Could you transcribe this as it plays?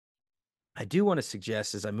I do want to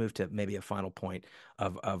suggest, as I move to maybe a final point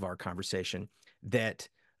of our conversation, that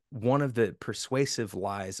one of the persuasive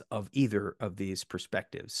lies of either of these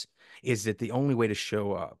perspectives is that the only way to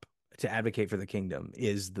show up to advocate for the kingdom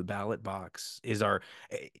is the ballot box, is our,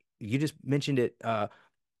 you just mentioned it,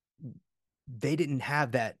 they didn't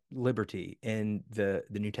have that liberty in the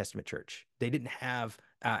New Testament church. They didn't have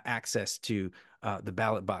access to the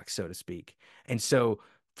ballot box, so to speak. And so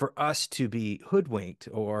for us to be hoodwinked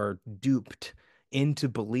or duped into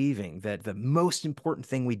believing that the most important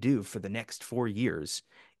thing we do for the next 4 years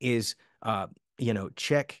is,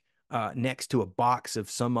 check next to a box of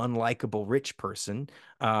some unlikable rich person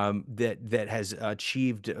that has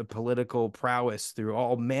achieved political prowess through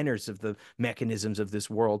all manners of the mechanisms of this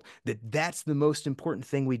world, that's the most important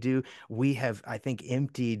thing we do. We have, I think,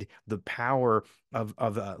 emptied the power of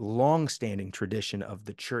a long-standing tradition of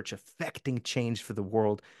the church affecting change for the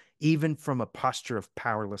world, even from a posture of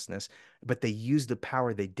powerlessness. But they used the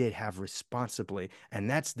power they did have responsibly, and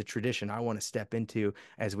that's the tradition I want to step into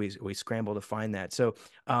as we scramble to find that. So,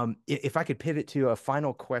 if I could pivot to a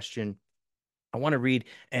final question, I want to read,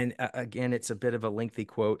 and again, it's a bit of a lengthy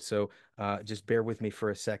quote, so just bear with me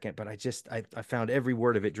for a second. But I found every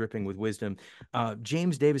word of it dripping with wisdom.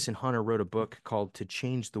 James Davison Hunter wrote a book called "To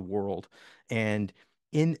Change the World," and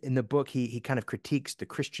in the book, he kind of critiques the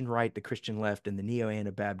Christian right, the Christian left, and the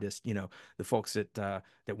neo-Anabaptist, the folks that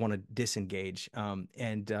want to disengage.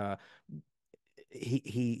 And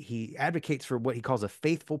he advocates for what he calls a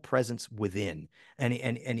faithful presence within,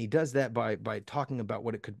 and he does that by talking about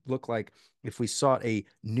what it could look like if we sought a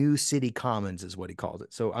new city commons, is what he calls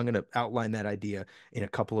it. So I'm going to outline that idea in a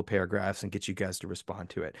couple of paragraphs and get you guys to respond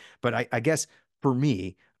to it. But I guess for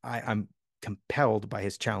me, I'm compelled by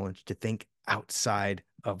his challenge to think outside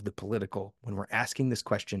of the political when we're asking this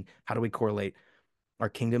question: how do we correlate our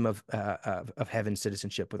kingdom of heaven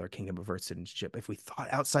citizenship with our kingdom of earth citizenship? If we thought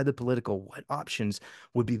outside the political, what options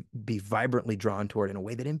would be vibrantly drawn toward in a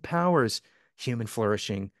way that empowers human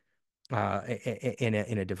flourishing in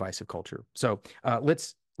a divisive culture? So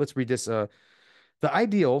let's read this. The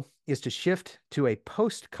ideal is to shift to a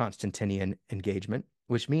post-Constantinian engagement,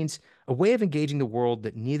 which means a way of engaging the world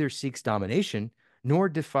that neither seeks domination nor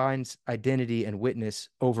defines identity and witness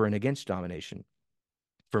over and against domination.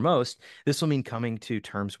 For most, this will mean coming to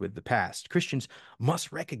terms with the past. Christians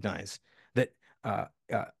must recognize that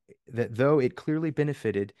that though it clearly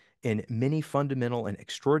benefited in many fundamental and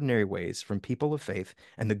extraordinary ways from people of faith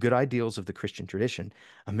and the good ideals of the Christian tradition,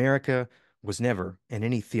 America was never, in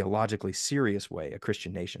any theologically serious way, a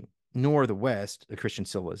Christian nation, nor the West a Christian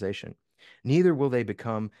civilization. Neither will they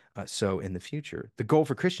become so in the future. The goal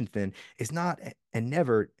for Christians then is not and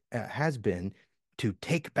never has been to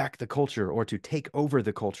take back the culture or to take over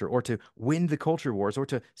the culture or to win the culture wars or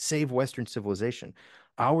to save Western civilization.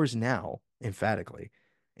 Ours now, emphatically,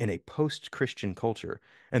 in a post-Christian culture,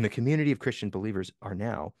 and the community of Christian believers are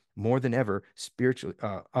now more than ever spiritually.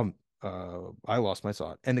 I lost my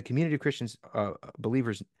thought. And the community of Christians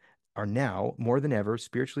believers are now more than ever,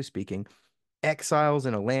 spiritually speaking, exiles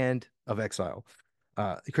in a land of exile.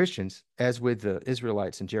 The Christians, as with the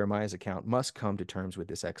Israelites in Jeremiah's account, must come to terms with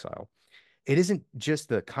this exile. It isn't just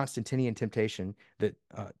the Constantinian temptation that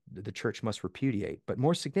the church must repudiate, but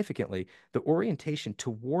more significantly, the orientation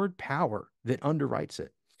toward power that underwrites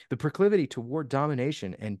it. The proclivity toward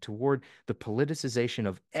domination and toward the politicization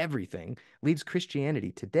of everything leads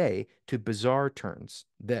Christianity today to bizarre turns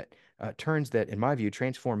that, in my view,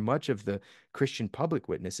 transform much of the Christian public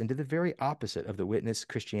witness into the very opposite of the witness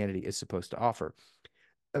Christianity is supposed to offer.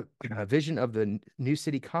 A vision of the new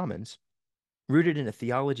city commons rooted in a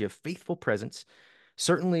theology of faithful presence,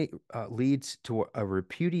 certainly leads to a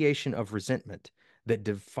repudiation of resentment that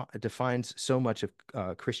defines so much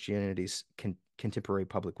of Christianity's contemporary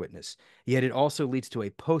public witness. Yet it also leads to a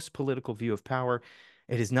post-political view of power.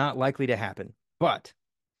 It is not likely to happen, but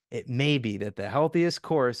it may be that the healthiest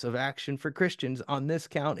course of action for Christians on this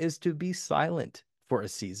count is to be silent for a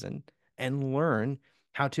season and learn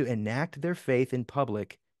how to enact their faith in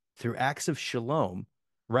public through acts of shalom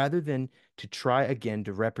rather than to try again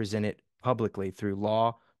to represent it publicly through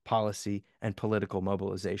law, policy, and political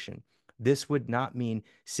mobilization. This would not mean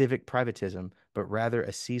civic privatism, but rather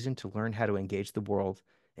a season to learn how to engage the world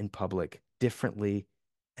in public differently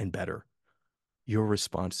and better. Your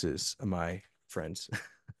responses, my friends.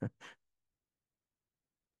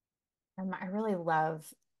 I really love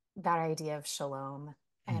that idea of shalom.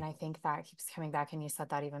 And I think that keeps coming back. And you said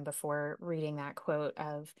that even before reading that quote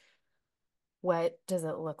of what does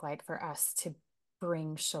it look like for us to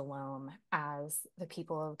bring shalom as the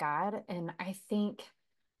people of God? And I think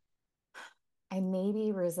I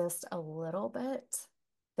maybe resist a little bit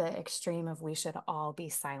the extreme of we should all be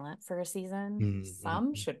silent for a season. Some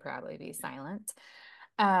Mm-hmm. should probably be silent.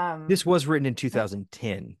 This was written in But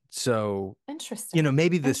 2010, so interesting.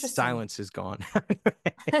 maybe the Interesting. silence is gone.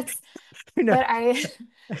 It's, Who knows? but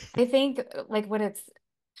I think like what it's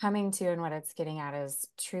coming to and what it's getting at is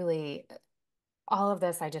truly all of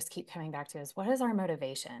this I just keep coming back to is what is our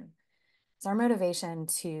motivation? Is our motivation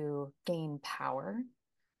to gain power,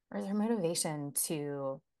 or is our motivation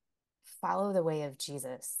to follow the way of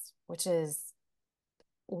Jesus, which is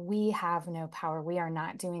we have no power. We are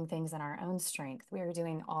not doing things in our own strength. We are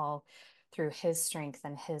doing all through his strength,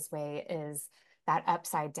 and his way is that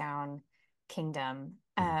upside down kingdom.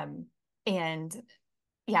 And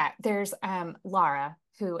yeah, there's Laura,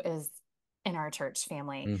 who is in our church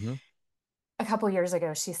family. Mm-hmm. A couple years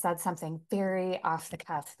ago, she said something very off the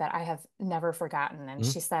cuff that I have never forgotten. And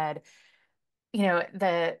Mm-hmm. she said, you know,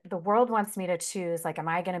 the world wants me to choose, like, am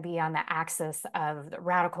I going to be on the axis of the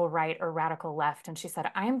radical right or radical left? And she said,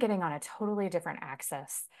 I am getting on a totally different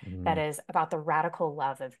axis that Mm-hmm. is about the radical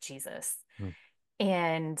love of Jesus.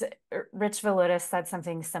 And Rich Villodas said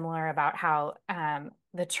something similar about how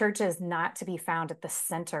the church is not to be found at the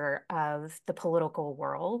center of the political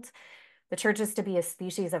world. The church is to be a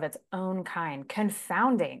species of its own kind,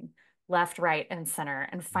 confounding left, right, and center,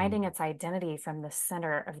 and finding Mm-hmm. its identity from the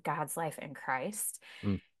center of God's life in Christ.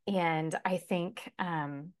 And I think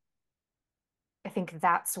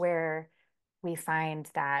that's where we find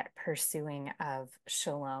that pursuing of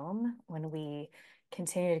shalom when we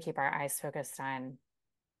continue to keep our eyes focused on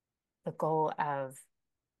the goal of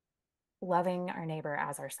loving our neighbor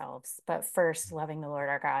as ourselves, but first loving the Lord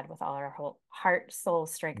our God with all our whole heart, soul,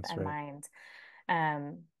 strength, That's and right. mind,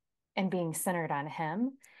 um, and being centered on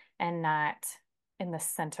Him and not in the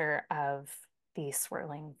center of the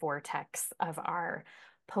swirling vortex of our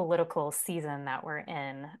political season that we're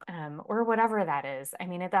in, or whatever that is. I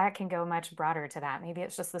mean, that can go much broader to that. Maybe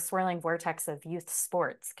it's just the swirling vortex of youth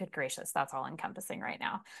sports. Good gracious, that's all encompassing right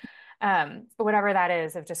now. Whatever that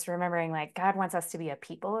is, of just remembering like God wants us to be a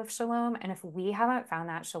people of shalom. And if we haven't found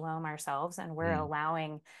that shalom ourselves and we're Mm.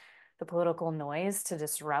 allowing the political noise to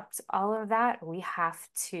disrupt all of that, we have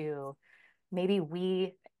to, maybe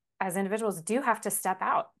we as individuals do have to step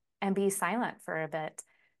out and be silent for a bit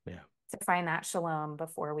Yeah. to find that shalom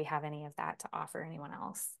before we have any of that to offer anyone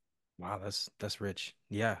else. Wow, that's rich.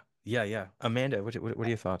 Yeah. Yeah, yeah. Amanda, what are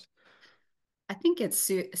your thoughts? I think it's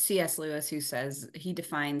C.S. Lewis who says he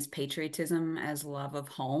defines patriotism as love of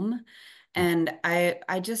home. And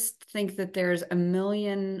I just think that there's a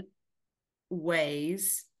million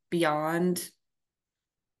ways beyond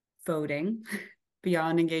voting,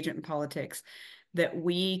 beyond engagement in politics, that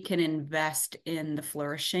we can invest in the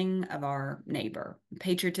flourishing of our neighbor.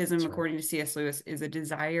 Patriotism, That's right. according to C.S. Lewis, is a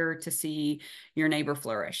desire to see your neighbor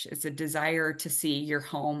flourish. It's a desire to see your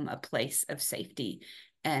home a place of safety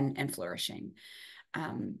and flourishing.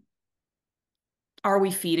 Um, are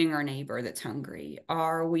we feeding our neighbor that's hungry?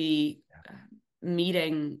 Are we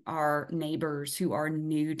meeting our neighbors who are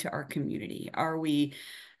new to our community?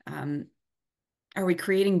 Um, are we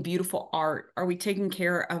creating beautiful art? Are we taking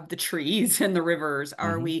care of the trees and the rivers?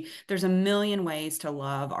 Mm-hmm. There's a million ways to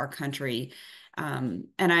love our country, and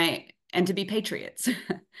to be patriots.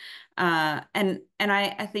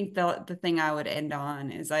 I think the thing I would end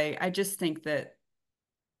on is I just think that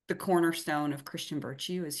the cornerstone of Christian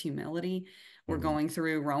virtue is humility. We're Mm-hmm. going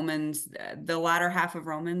through Romans, the latter half of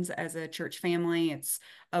Romans as a church family. It's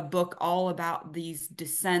a book all about these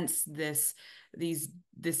dissents, this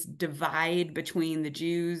divide between the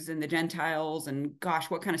Jews and the Gentiles. And gosh,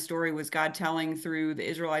 what kind of story was God telling through the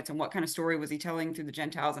Israelites, and what kind of story was he telling through the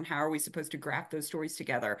Gentiles, and how are we supposed to graft those stories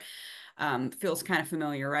together? Feels kind of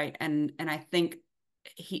familiar, right? And I think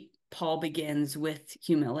Paul begins with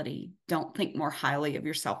humility. Don't think more highly of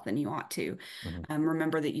yourself than you ought to. Mm-hmm.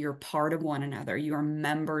 Remember that you're part of one another. You are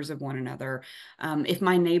members of one another. If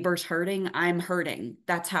my neighbor's hurting, I'm hurting.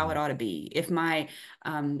 That's how it ought to be. If my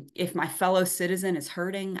fellow citizen is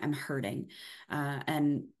hurting, I'm hurting,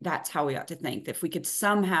 and that's how we ought to think. If we could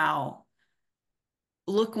somehow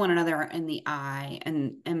look one another in the eye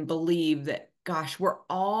and believe that, gosh, we're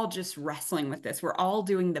all just wrestling with this. We're all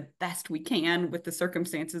doing the best we can with the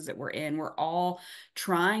circumstances that we're in. We're all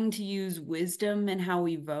trying to use wisdom in how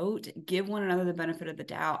we vote, give one another the benefit of the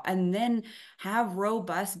doubt, and then have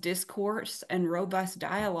robust discourse and robust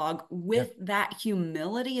dialogue Yeah. with that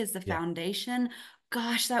humility as the Yeah. foundation.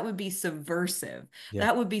 Gosh, that would be subversive. Yeah.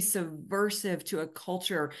 That would be subversive to a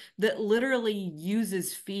culture that literally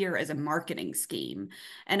uses fear as a marketing scheme.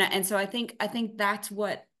 And so I think that's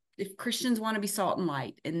what, if Christians want to be salt and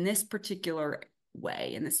light in this particular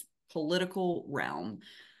way, in this political realm,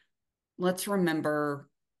 let's remember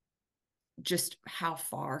just how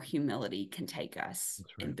far humility can take us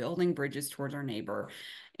That's in right. building bridges towards our neighbor,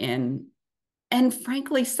 and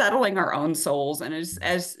frankly settling our own souls, and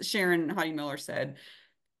as Sharon Hoddy Miller said,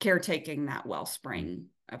 caretaking that wellspring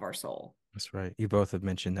of our soul. That's right. You both have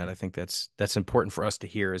mentioned that. I think that's important for us to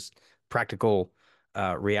hear is practical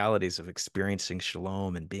realities of experiencing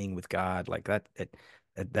shalom and being with God. Like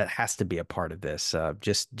that has to be a part of this.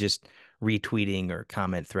 Just retweeting or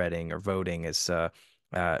comment threading or voting is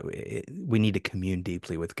we need to commune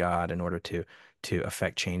deeply with God in order to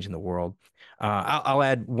affect change in the world. I'll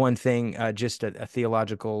add one thing, just a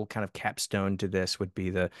theological kind of capstone to this would be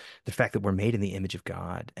the fact that we're made in the image of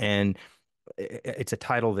God. And it's a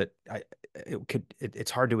title that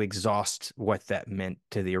it's hard to exhaust what that meant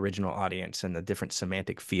to the original audience and the different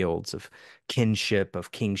semantic fields of kinship,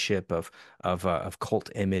 of kingship, of cult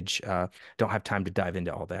image. Don't have time to dive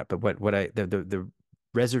into all that, but what I the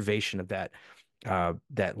reservation of that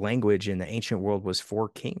language in the ancient world was for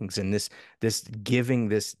kings, and this giving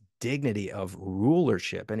this dignity of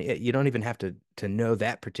rulership. And you don't even have to know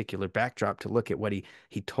that particular backdrop to look at what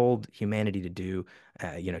he told humanity to do,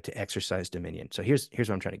 to exercise dominion. So here's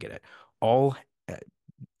what I'm trying to get at. All uh,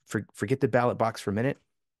 forget the ballot box for a minute.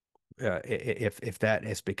 If that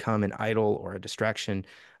has become an idol or a distraction,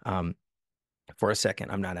 um, for a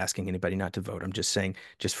second, I'm not asking anybody not to vote. I'm just saying,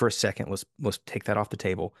 just for a second, let's take that off the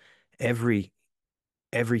table. Every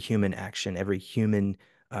every human action, every human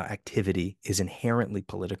activity is inherently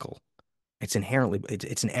political. It's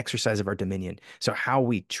an exercise of our dominion. So how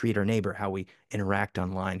we treat our neighbor, how we interact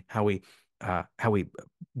online, how we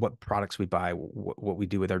what products we buy, what we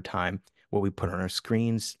do with our time, what we put on our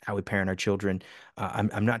screens, how we parent our children.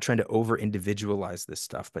 I'm not trying to over individualize this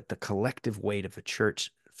stuff, but the collective weight of the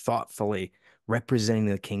church thoughtfully representing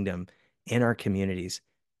the kingdom in our communities,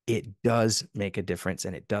 it does make a difference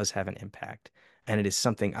and it does have an impact. And it is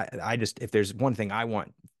something I just, if there's one thing I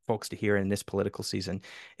want folks to hear in this political season,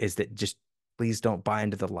 is that just please don't buy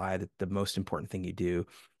into the lie that the most important thing you do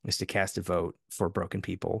is to cast a vote for broken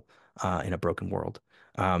people in a broken world.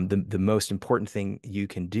 The most important thing you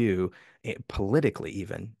can do, politically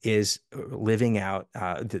even, is living out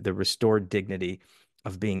the restored dignity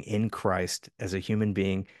of being in Christ as a human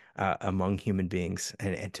being among human beings,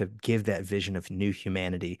 and to give that vision of new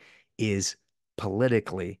humanity is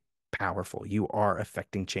politically powerful. You are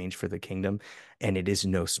affecting change for the kingdom, and it is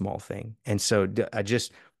no small thing. And so I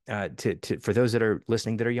just to for those that are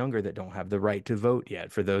listening that are younger that don't have the right to vote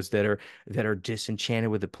yet, for those that are disenchanted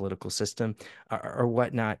with the political system or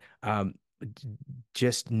whatnot,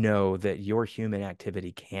 just know that your human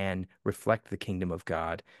activity can reflect the kingdom of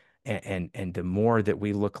God. And the more that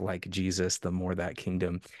we look like Jesus, the more that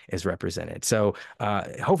kingdom is represented. So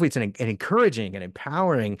hopefully it's an encouraging and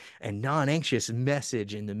empowering and non-anxious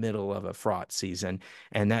message in the middle of a fraught season.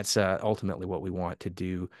 And that's ultimately what we want to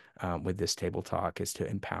do with this table talk, is to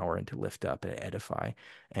empower and to lift up and edify.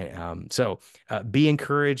 And so be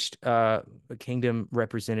encouraged, kingdom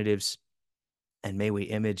representatives, and may we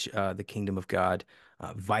image the kingdom of God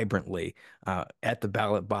vibrantly at the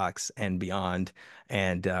ballot box and beyond.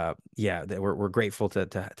 And yeah, we're grateful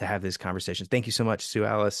to have this conversation. Thank you so much, Sue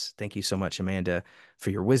Alice. Thank you so much, Amanda, for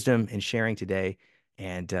your wisdom and sharing today.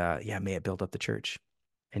 And yeah, may it build up the church.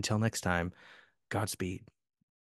 Until next time, Godspeed.